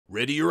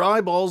Ready your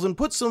eyeballs and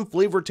put some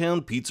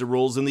Flavortown pizza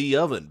rolls in the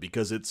oven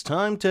because it's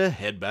time to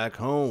head back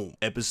home.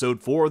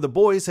 Episode 4 of The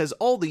Boys has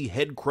all the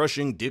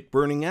head-crushing,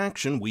 dick-burning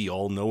action we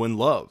all know and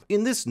love.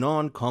 In this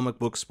non-comic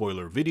book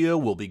spoiler video,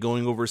 we'll be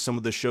going over some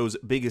of the show's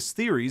biggest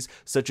theories,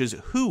 such as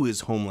who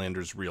is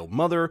Homelander's real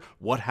mother,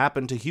 what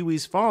happened to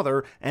Hughie's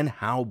father, and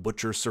how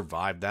Butcher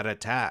survived that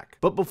attack.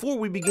 But before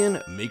we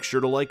begin, make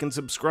sure to like and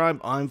subscribe.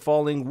 I'm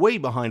falling way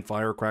behind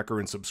Firecracker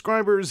in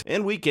subscribers,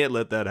 and we can't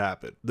let that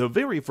happen. The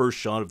very first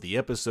shot of the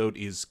episode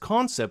is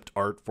concept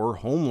art for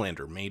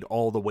Homelander, made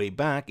all the way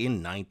back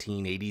in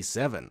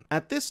 1987.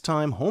 At this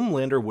time,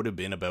 Homelander would have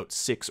been about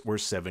 6 or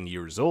 7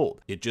 years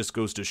old. It just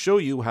goes to show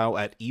you how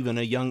at even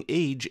a young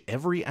age,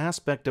 every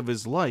aspect of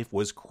his life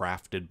was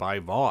crafted by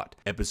Vought.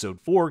 Episode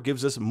 4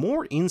 gives us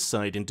more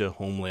insight into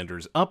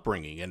Homelander's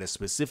upbringing and a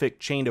specific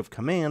chain of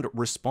command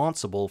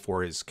responsible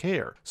for his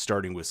care,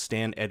 starting with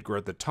Stan Edgar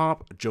at the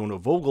top, Jonah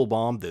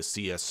Vogelbaum, the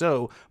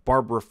CSO,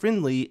 Barbara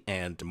Finley,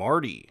 and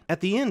Marty.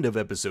 At the end of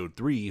episode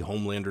 3,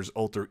 Homelander's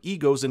alter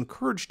egos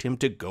encouraged him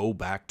to go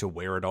back to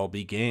where it all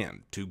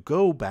began, to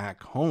go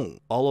back home.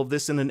 All of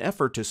this in an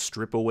effort to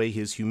strip away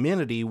his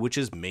humanity, which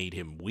has made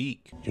him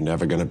weak. You're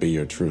never gonna be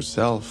your true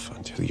self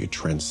until you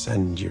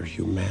transcend your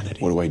humanity.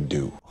 What do I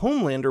do?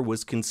 Homelander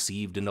was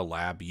conceived in a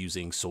lab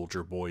using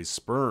Soldier Boy's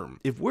sperm.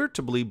 If we're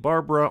to believe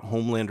Barbara,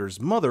 Homelander's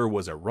mother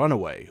was a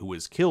runaway who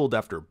was killed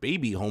after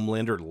baby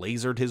Homelander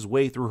lasered his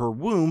way through her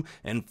womb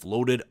and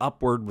floated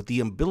upward with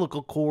the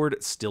umbilical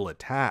cord still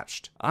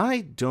attached.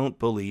 I don't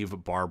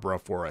believe Barbara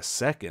for a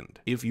second.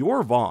 If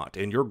you're Vought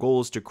and your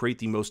goal is to create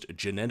the most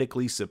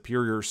genetically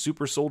superior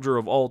super soldier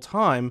of all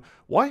time,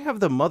 why have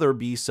the mother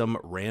be some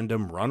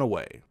random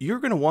runaway? You're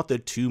going to want the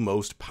two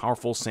most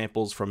powerful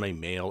samples from a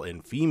male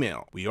and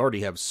female. We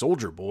already have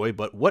Soldier Boy,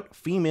 but what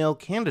female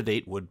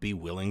candidate would be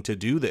willing to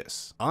do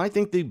this? I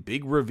think the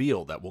big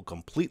reveal that will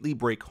completely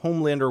break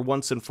Homelander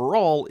once and for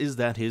all is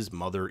that his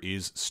mother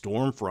is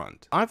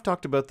Stormfront. I've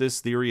talked about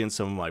this theory in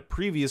some of my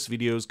previous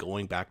videos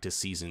going back to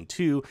season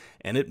 2,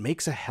 and it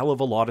makes a hell of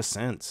a lot of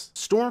sense.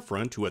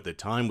 Stormfront, who at the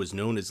time was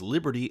known as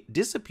Liberty,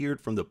 disappeared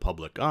from the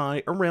public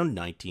eye around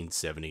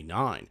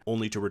 1979,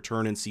 only to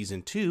return in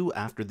season 2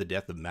 after the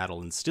death of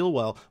Madeline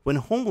Stillwell when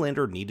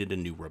Homelander needed a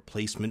new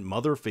replacement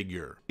mother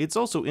figure. It's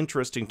also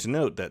interesting to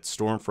note that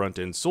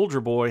Stormfront and Soldier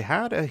Boy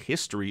had a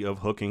history of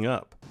hooking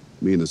up.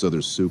 Me and this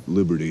other soup,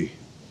 Liberty.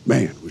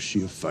 Man, was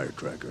she a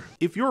firecracker.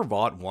 If you're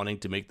Vought wanting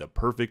to make the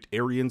perfect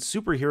Aryan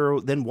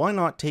superhero, then why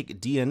not take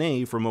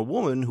DNA from a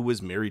woman who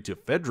was married to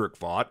Frederick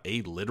Vought,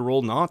 a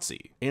literal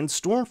Nazi? And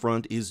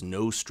Stormfront is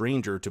no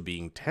stranger to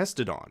being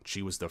tested on.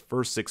 She was the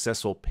first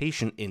successful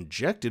patient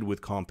injected with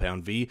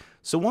Compound V,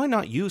 so why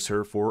not use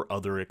her for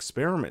other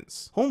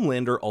experiments?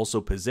 Homelander also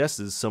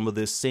possesses some of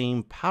the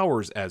same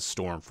powers as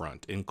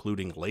Stormfront,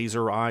 including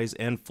laser eyes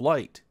and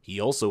flight. He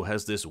also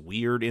has this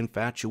weird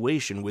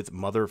infatuation with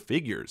mother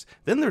figures.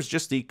 Then there's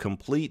just the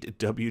complete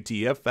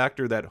WTF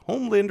factor that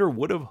Homelander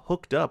would have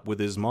hooked up with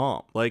his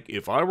mom. Like,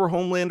 if I were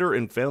Homelander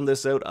and found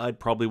this out, I'd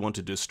probably want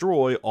to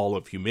destroy all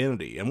of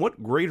humanity, and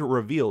what greater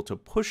reveal to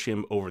push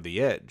him over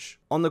the edge.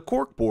 On the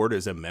corkboard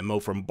is a memo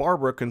from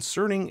Barbara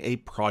concerning a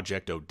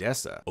Project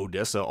Odessa.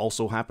 Odessa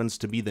also happens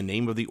to be the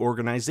name of the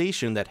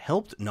organization that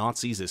helped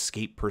Nazis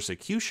escape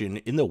persecution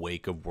in the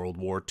wake of World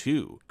War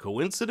II.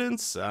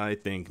 Coincidence? I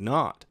think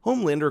not.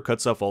 Homelander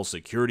cuts off all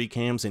security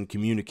cams and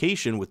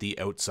communication with the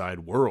outside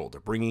world,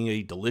 bringing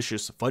a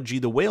delicious Fudgy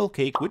the Whale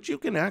cake which you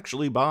can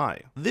actually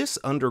buy. This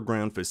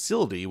underground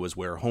facility was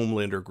where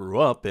Homelander grew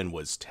up and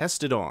was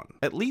tested on,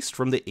 at least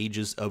from the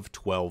ages of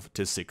 12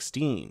 to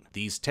 16.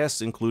 These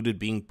tests included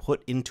being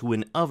put into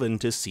an oven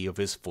to see if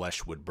his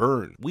flesh would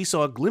burn. We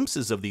saw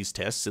glimpses of these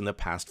tests in the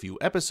past few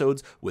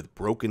episodes with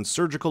broken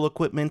surgical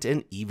equipment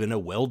and even a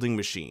welding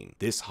machine.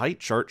 This height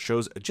chart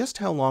shows just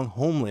how long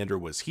Homelander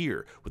was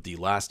here, with the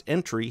last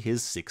entry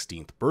his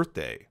 16th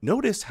birthday.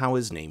 Notice how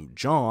his name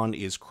John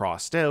is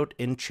crossed out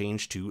and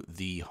changed to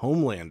the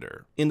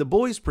Homelander. In The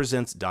Boys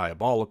Presents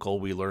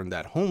Diabolical, we learned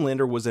that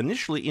Homelander was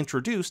initially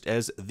introduced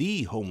as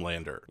the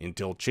Homelander,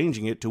 until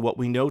changing it to what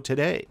we know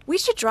today. We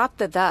should drop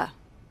the.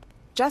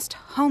 Just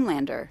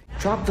Homelander.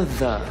 Drop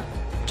the.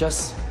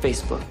 Just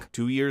Facebook.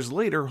 2 years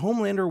later,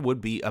 Homelander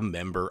would be a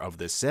member of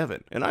the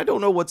Seven. And I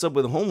don't know what's up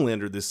with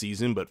Homelander this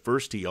season, but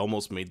first he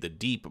almost made the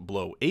Deep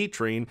blow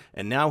A-Train,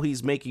 and now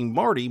he's making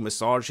Marty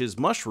massage his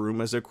mushroom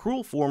as a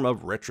cruel form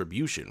of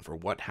retribution for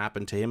what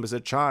happened to him as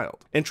a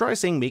child. And try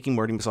saying making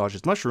Marty massage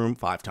his mushroom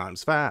 5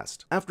 times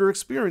fast. After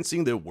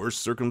experiencing the worst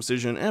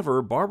circumcision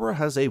ever, Barbara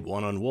has a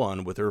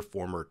one-on-one with her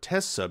former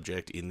test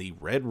subject in the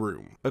Red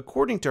Room.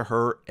 According to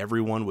her,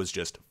 everyone was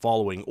just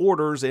following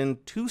orders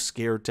and too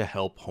scared to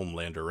help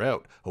Homelander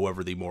out.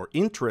 However, the more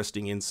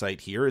interesting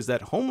insight here is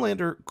that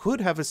Homelander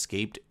could have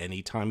escaped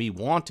anytime he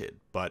wanted,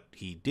 but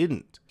he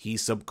didn't. He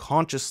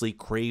subconsciously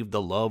craved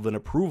the love and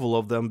approval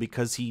of them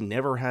because he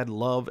never had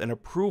love and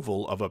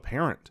approval of a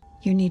parent.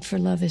 Your need for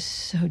love is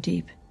so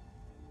deep.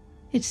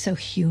 It's so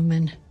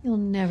human. You'll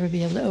never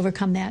be able to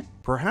overcome that.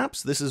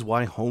 Perhaps this is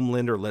why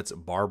Homelander lets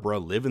Barbara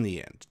live in the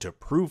end, to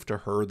prove to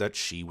her that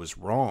she was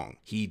wrong.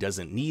 He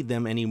doesn't need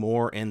them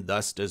anymore and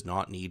thus does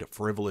not need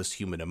frivolous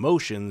human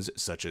emotions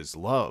such as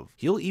love.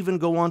 He'll even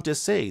go on to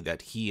say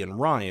that he and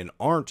Ryan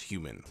aren't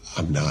human.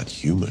 I'm not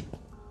human,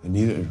 and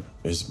neither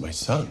is my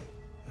son.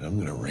 And I'm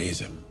gonna raise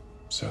him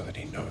so that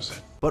he knows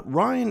it. But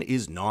Ryan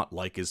is not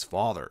like his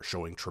father,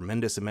 showing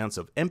tremendous amounts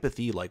of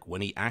empathy like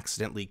when he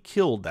accidentally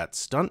killed that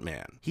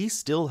stuntman. He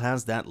still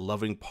has that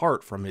loving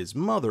part from his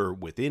mother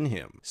within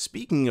him.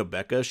 Speaking of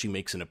Becca, she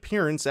makes an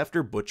appearance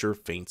after Butcher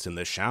faints in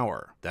the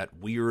shower. That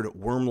weird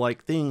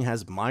worm-like thing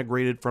has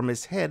migrated from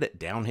his head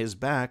down his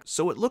back,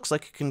 so it looks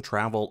like it can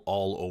travel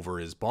all over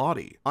his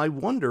body. I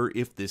wonder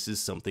if this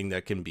is something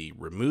that can be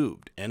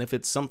removed, and if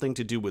it's something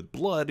to do with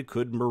blood,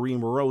 could Marie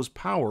Moreau's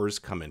powers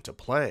come into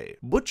play?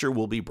 Butcher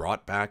will be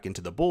brought back into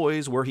the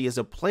boys, where he has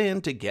a plan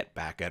to get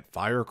back at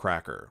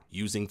Firecracker.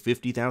 Using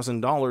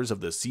 $50,000 of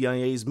the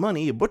CIA's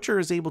money, Butcher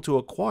is able to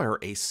acquire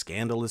a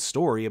scandalous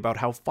story about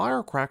how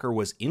Firecracker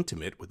was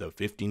intimate with a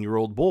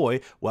 15-year-old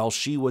boy while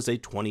she was a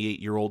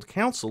 28-year-old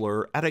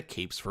counselor at a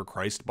Capes for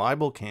Christ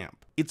Bible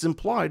camp. It's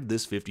implied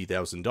this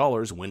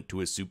 $50,000 went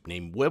to a soup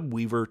named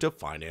Webweaver to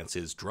finance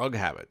his drug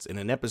habits. And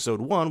in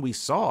episode 1, we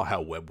saw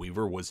how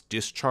Webweaver was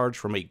discharged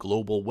from a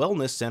global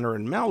wellness center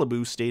in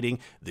Malibu, stating,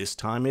 "This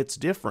time it's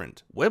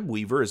different."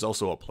 Webweaver is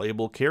also a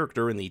playable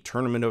character in the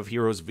Tournament of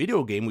Heroes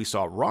video game we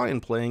saw Ryan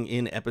playing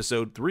in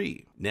episode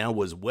 3. Now,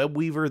 was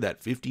Webweaver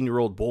that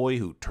 15-year-old boy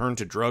who turned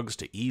to drugs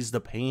to ease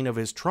the pain of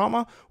his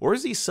trauma, or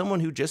is he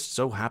someone who just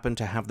so happened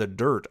to have the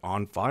dirt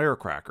on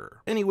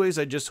Firecracker? Anyways,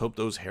 I just hope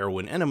those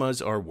heroin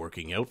enemas are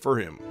working out for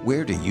him.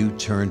 Where do you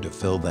turn to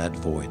fill that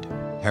void?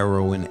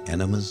 Heroin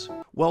enemas?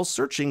 While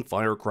searching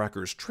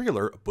Firecracker's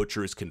trailer,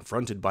 Butcher is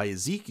confronted by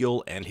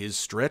Ezekiel and his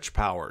stretch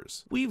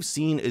powers. We've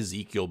seen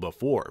Ezekiel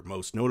before,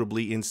 most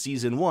notably in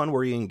Season 1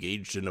 where he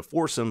engaged in a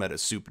foursome at a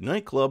soup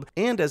nightclub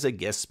and as a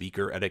guest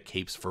speaker at a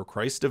Capes for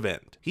Christ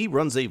event. He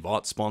runs a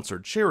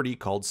VOT-sponsored charity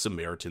called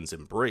Samaritan's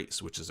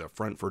Embrace, which is a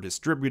front for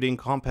distributing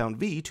Compound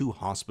V to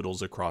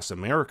hospitals across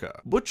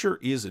America. Butcher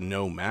is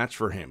no match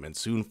for him and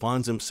soon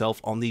finds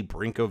himself on the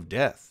brink of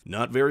death.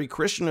 Not very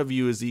Christian of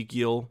you,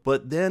 Ezekiel.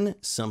 But then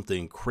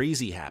something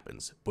crazy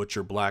happens.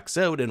 Butcher blacks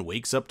out and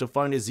wakes up to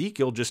find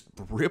Ezekiel just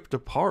ripped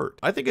apart.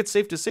 I think it's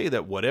safe to say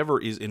that whatever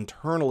is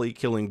internally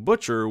killing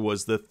Butcher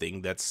was the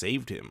thing that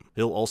saved him.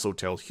 He'll also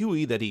tell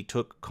Hughie that he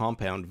took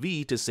Compound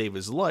V to save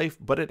his life,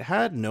 but it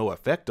had no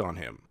effect on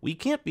him. We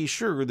can't be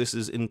sure this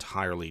is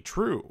entirely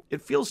true.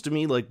 It feels to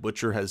me like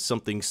Butcher has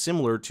something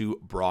similar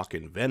to Brock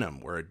in Venom,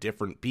 where a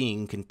different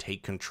being can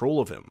take control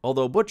of him,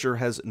 although Butcher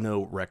has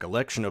no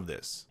recollection of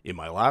this. In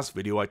my last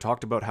video, I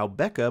talked about how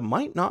Becca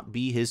might not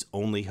be his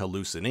only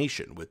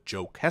hallucination, with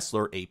Joe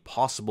Kessler a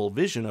possible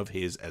vision of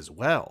his as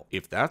well.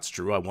 If that's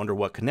true, I wonder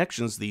what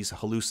connections these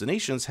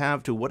hallucinations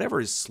have to whatever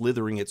is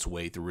slithering its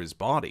way through his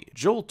body.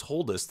 Joel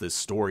told us this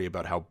story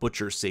about how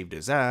Butcher saved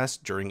his ass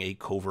during a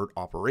covert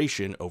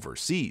operation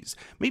overseas.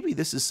 Maybe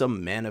this is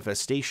some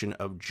manifestation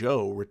of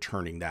Joe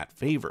returning that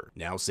favor,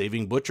 now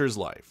saving Butcher's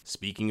life.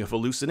 Speaking of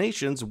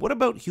hallucinations, what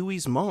about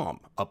Hughie's mom?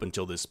 Up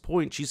until this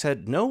point, she's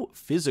had no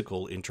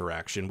physical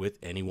interaction with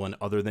anyone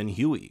other than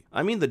Hughie.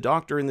 I mean, the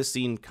doctor in the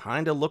scene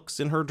kinda looks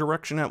in her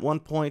direction at one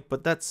point,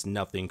 but that's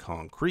nothing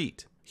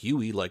concrete.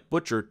 Hughie, like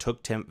Butcher,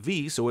 took Temp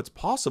V, so it's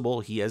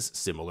possible he has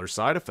similar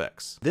side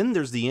effects. Then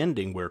there's the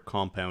ending where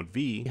Compound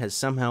V has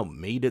somehow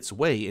made its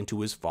way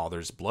into his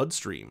father's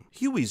bloodstream.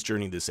 Hughie's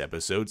journey this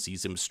episode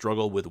sees him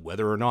struggle with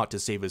whether or not to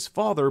save his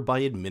father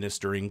by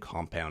administering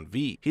Compound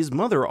V. His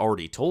mother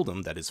already told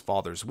him that his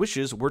father's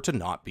wishes were to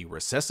not be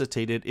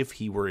resuscitated if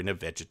he were in a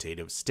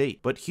vegetative state,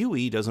 but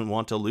Hughie doesn't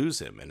want to lose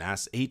him and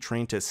asks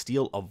A-Trian to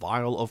steal a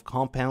vial of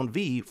Compound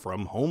V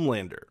from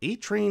Homelander.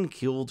 A-Trian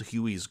killed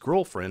Hughie's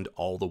girlfriend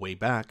all the way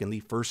back in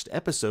the first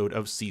episode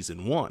of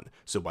Season 1,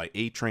 so by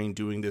A-Trian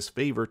doing this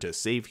favor to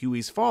save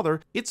Hughie's father,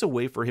 it's a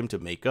way for him to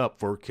make up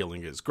for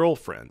killing his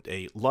girlfriend,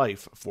 a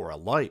life for a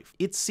life.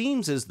 It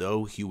seems as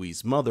though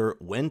Hughie's mother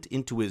went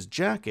into his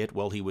jacket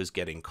while he was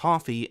getting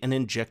coffee and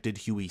injected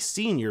Hughie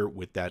Sr.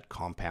 with that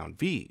Compound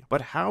V.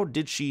 But how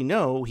did she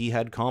know he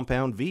had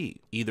Compound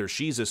V? Either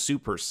she's a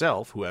soup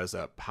herself who has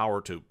a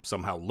power to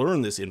somehow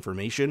learn this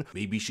information,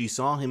 maybe she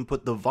saw him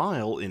put the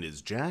vial in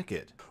his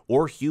jacket,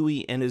 or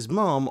Hughie and his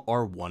mom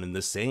are one and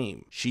the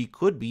same. She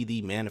could be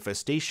the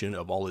manifestation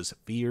of all his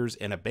fears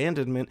and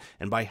abandonment,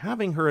 and by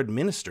having her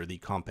administer the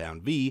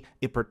Compound V,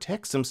 it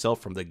protects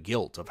himself from the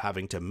guilt of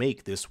having to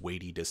make this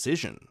weighty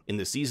decision. In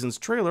the season's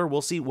trailer,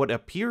 we'll see what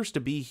appears to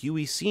be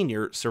Hughie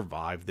Sr.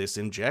 survive this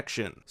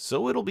injection,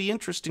 so it'll be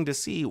interesting to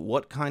see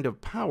what kind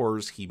of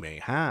powers he may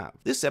have.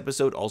 This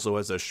episode also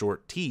has a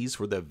short tease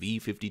for the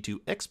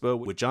V52 Expo,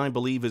 which I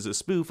believe is a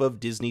spoof of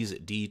Disney's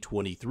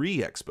D23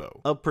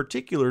 Expo. Of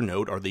particular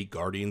note are the the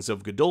Guardians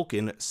of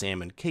Godolkin,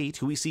 Sam and Kate,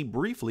 who we see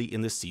briefly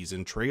in the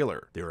season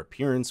trailer. Their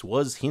appearance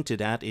was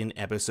hinted at in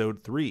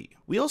episode 3.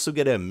 We also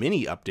get a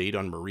mini update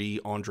on Marie,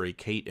 Andre,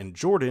 Kate, and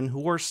Jordan,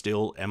 who are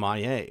still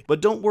MIA. But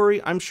don't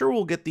worry, I'm sure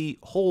we'll get the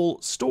whole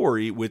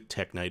story with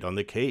Tech Knight on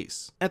the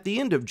case. At the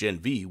end of Gen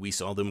V, we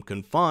saw them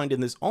confined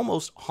in this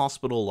almost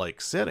hospital-like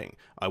setting.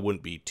 I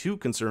wouldn't be too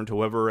concerned,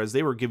 however, as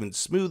they were given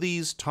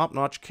smoothies,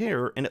 top-notch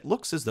care, and it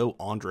looks as though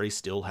Andre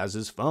still has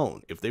his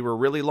phone. If they were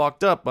really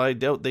locked up, I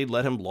doubt they'd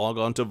let him log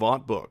on to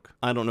Votbook.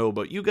 I don't know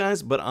about you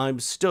guys, but I'm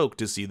stoked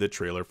to see the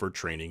trailer for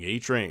Training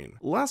A-Train.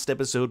 Last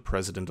episode,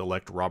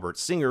 President-elect Robert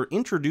Singer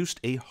introduced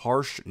a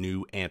harsh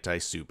new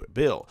anti-soup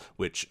bill,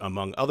 which,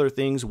 among other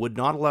things, would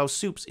not allow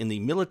soups in the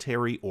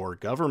military or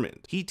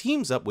government. He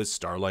teams up with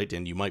Starlight,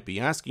 and you might be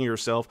asking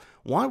yourself,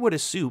 why would a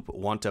soup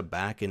want to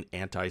back an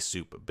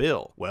anti-soup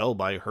bill? Well,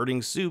 by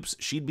hurting soups,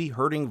 she'd be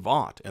hurting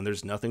Vought, and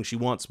there's nothing she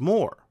wants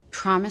more.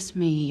 Promise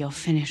me you'll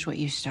finish what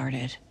you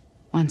started,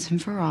 once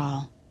and for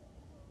all.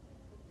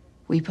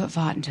 We put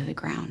Vought into the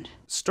ground.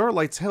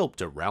 Starlight's help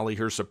to rally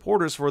her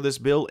supporters for this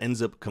bill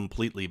ends up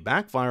completely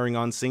backfiring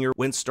on Singer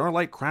when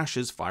Starlight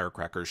crashes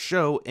Firecracker's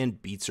show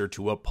and beats her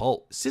to a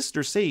pulp.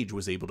 Sister Sage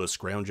was able to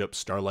scrounge up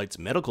Starlight's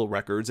medical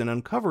records and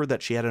uncover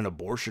that she had an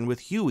abortion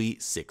with Hughie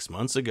 6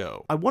 months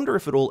ago. I wonder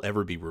if it'll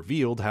ever be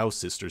revealed how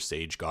Sister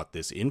Sage got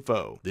this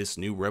info. This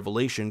new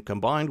revelation,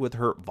 combined with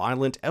her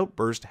violent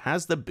outburst,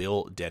 has the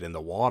bill dead in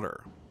the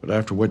water. But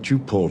after what you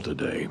pulled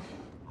today,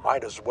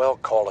 might as well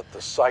call it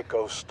the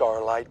Psycho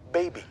Starlight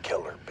Baby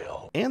Killer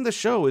Bill. And the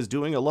show is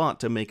doing a lot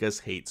to make us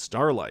hate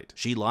Starlight.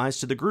 She lies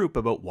to the group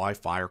about why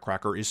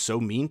Firecracker is so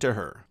mean to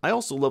her. I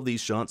also love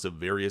these shots of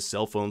various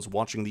cell phones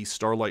watching the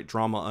Starlight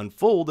drama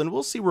unfold, and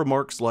we'll see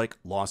remarks like,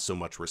 lost so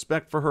much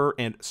respect for her,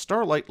 and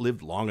Starlight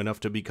lived long enough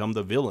to become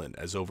the villain,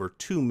 as over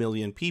 2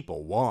 million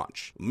people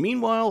watch.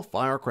 Meanwhile,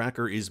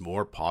 Firecracker is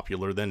more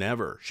popular than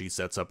ever. She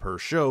sets up her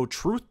show,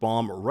 Truth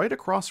Bomb, right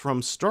across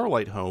from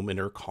Starlight home in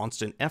her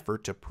constant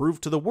effort to prove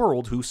to the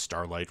world who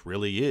Starlight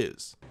really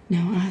is.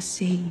 Now I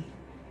see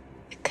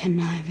the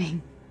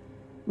conniving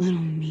little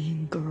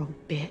mean girl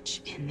bitch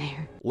in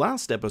there.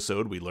 Last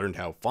episode, we learned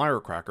how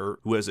Firecracker,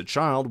 who as a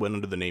child went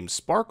under the name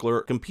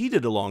Sparkler,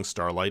 competed along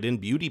Starlight in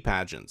beauty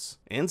pageants.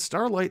 And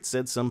Starlight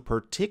said some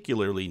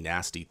particularly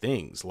nasty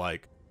things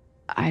like,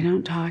 I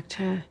don't talk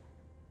to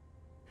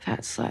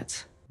fat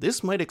sluts.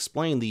 This might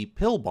explain the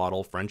pill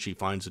bottle Frenchie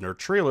finds in her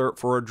trailer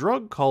for a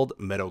drug called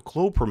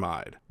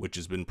metoclopramide, which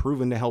has been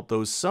proven to help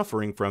those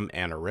suffering from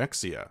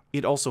anorexia.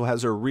 It also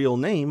has her real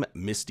name,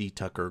 Misty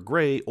Tucker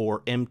Gray, or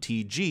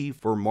MTG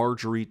for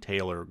Marjorie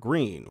Taylor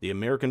Greene, the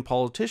American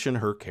politician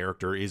her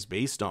character is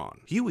based on.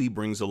 Hughie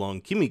brings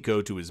along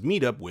Kimiko to his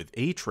meetup with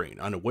A-Train,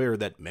 unaware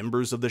that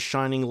members of the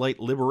Shining Light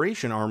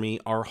Liberation Army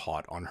are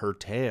hot on her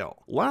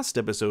tail. Last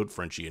episode,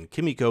 Frenchie and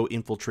Kimiko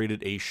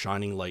infiltrated a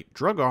Shining Light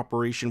drug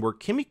operation where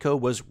Kimiko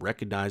was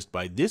recognized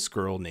by this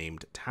girl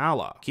named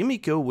Tala.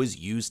 Kimiko was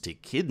used to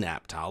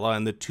kidnap Tala,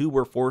 and the two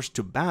were forced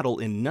to battle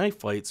in knife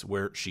fights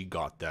where she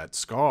got that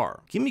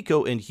scar.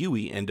 Kimiko and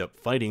Hughie end up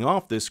fighting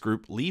off this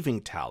group,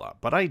 leaving Tala,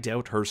 but I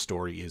doubt her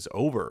story is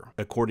over.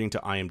 According to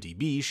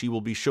IMDb, she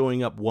will be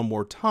showing up one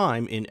more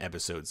time in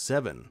episode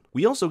 7.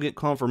 We also get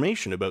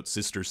confirmation about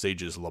Sister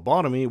Sage's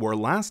lobotomy, where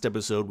last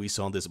episode we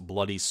saw this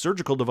bloody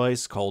surgical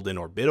device called an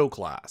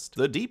orbitoclast.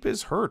 The Deep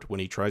is hurt when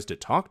he tries to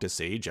talk to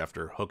Sage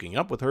after hooking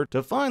up with her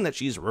to find that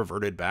she's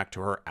reverted back to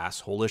her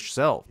asshole-ish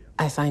self.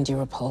 I find you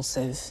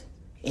repulsive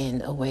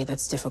in a way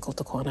that's difficult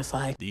to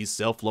quantify. These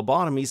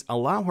self-lobotomies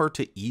allow her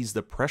to ease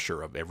the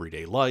pressure of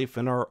everyday life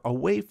and are a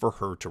way for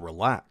her to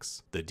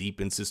relax. The Deep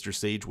and Sister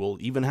Sage will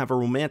even have a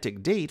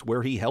romantic date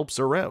where he helps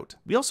her out.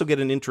 We also get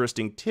an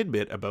interesting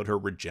tidbit about her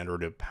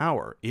regenerative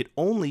power. It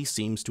only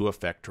seems to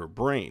affect her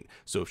brain,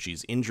 so if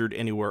she's injured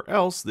anywhere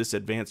else, this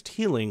advanced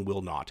healing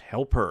will not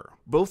help her.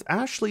 Both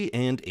Ashley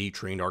and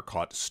A-Train are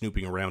caught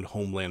snooping around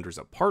Homelander's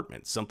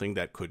apartment, something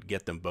that could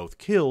get them both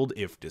killed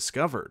if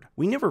discovered.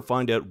 We never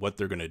find out what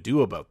they're gonna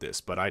do about this,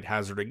 but I'd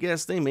hazard a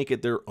guess they make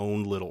it their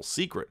own little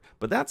secret.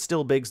 But that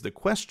still begs the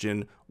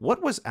question,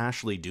 what was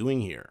Ashley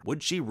doing here?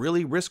 Would she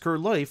really risk her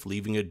life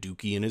leaving a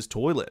dookie in his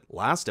toilet?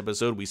 Last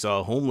episode we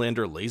saw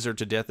Homelander laser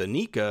to death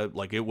Anika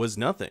like it was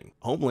nothing.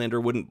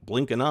 Homelander wouldn't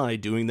blink an eye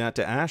doing that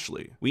to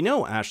Ashley. We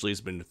know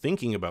Ashley's been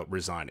thinking about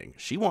resigning.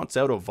 She wants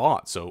out of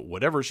Vought, so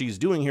whatever she's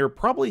doing here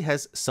probably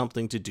has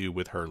something to do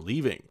with her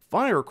leaving.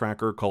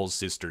 Firecracker calls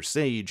Sister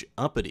Sage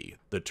uppity.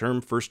 The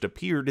term first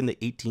appeared in the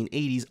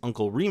 1880s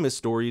Uncle Remus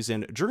stories,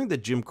 and during the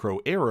Jim Crow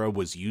era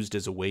was used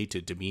as a way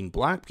to demean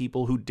black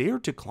people who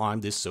dared to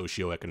climb this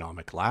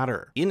socioeconomic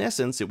ladder. In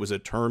essence, it was a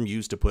term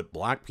used to put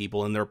black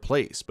people in their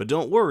place. But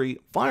don't worry,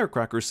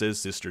 Firecracker says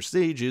Sister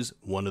Sage is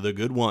one of the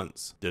good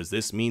ones. Does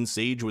this mean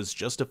Sage was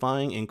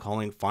justifying in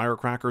calling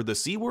Firecracker the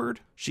C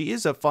word? She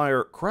is a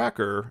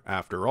firecracker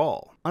after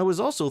all. I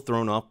was also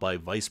thrown off by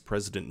Vice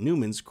President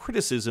Neuman's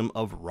criticism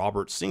of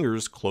Robert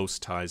Singer's close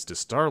ties to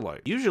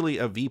Starlight. Usually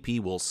a VP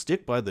will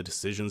stick by the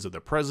decisions of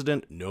the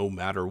president no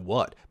matter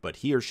what, but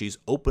here she's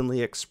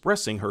openly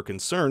expressing her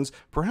concerns,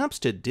 perhaps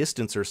to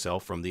distance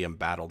herself from the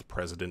embattled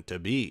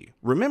president-to-be.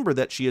 Remember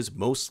that she is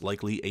most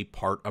likely a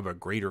part of a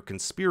greater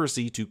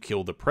conspiracy to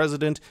kill the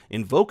president,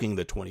 invoking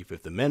the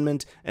 25th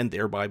Amendment, and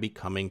thereby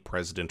becoming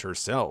president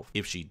herself.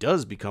 If she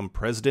does become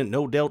president,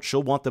 no doubt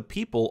she'll want the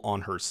people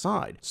on her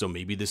side, so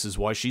maybe this is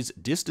why she's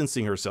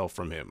distancing herself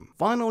from him.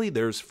 Finally,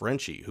 there's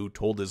Frenchie, who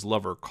told his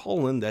lover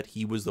Colin that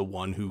he was the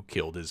one who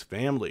killed his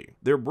family.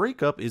 Their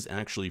breakup is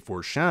actually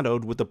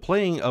foreshadowed with the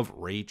playing of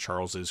Ray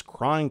Charles's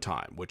Crying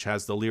Time, which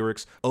has the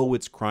lyrics, "Oh,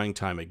 it's crying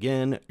time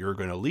again, you're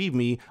gonna leave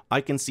me, I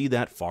can see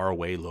that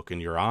faraway look in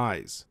your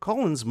eyes."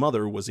 Colin's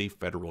mother was a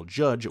federal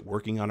judge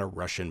working on a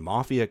Russian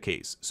mafia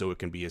case, so it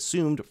can be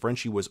assumed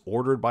Frenchie was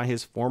ordered by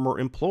his former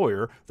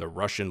employer, the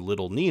Russian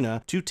Little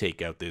Nina, to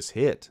take out this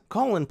hit.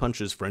 Colin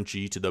punches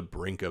Frenchie to the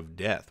brink of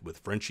death, with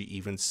Frenchie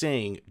even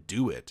saying,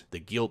 "Do it." The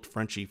guilt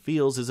Frenchie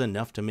feels is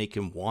enough to make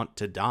him want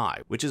to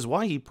die, which is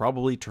why he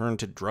probably turned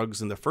to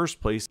drugs in the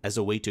first place as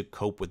a way to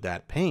cope with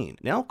that pain.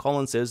 Now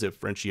Colin says if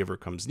Frenchie ever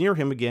comes near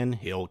him again,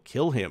 he'll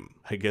kill him.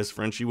 I guess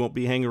Frenchie won't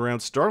be hanging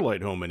around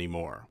Starlight home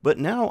anymore. But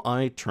now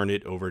I turn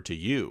it over to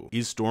you.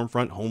 Is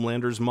Stormfront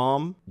Homelander's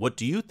mom? What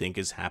do you think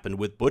has happened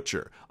with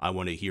Butcher? I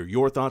want to hear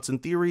your thoughts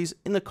and theories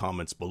in the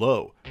comments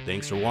below.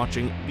 Thanks for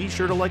watching, be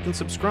sure to like and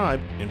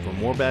subscribe, and for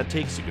more bad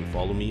takes you can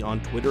follow me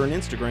on Twitter and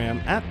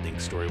Instagram at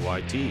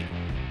ThinkStoryYT.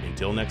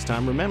 Until next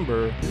time,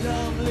 remember,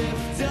 love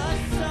lift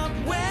us up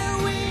where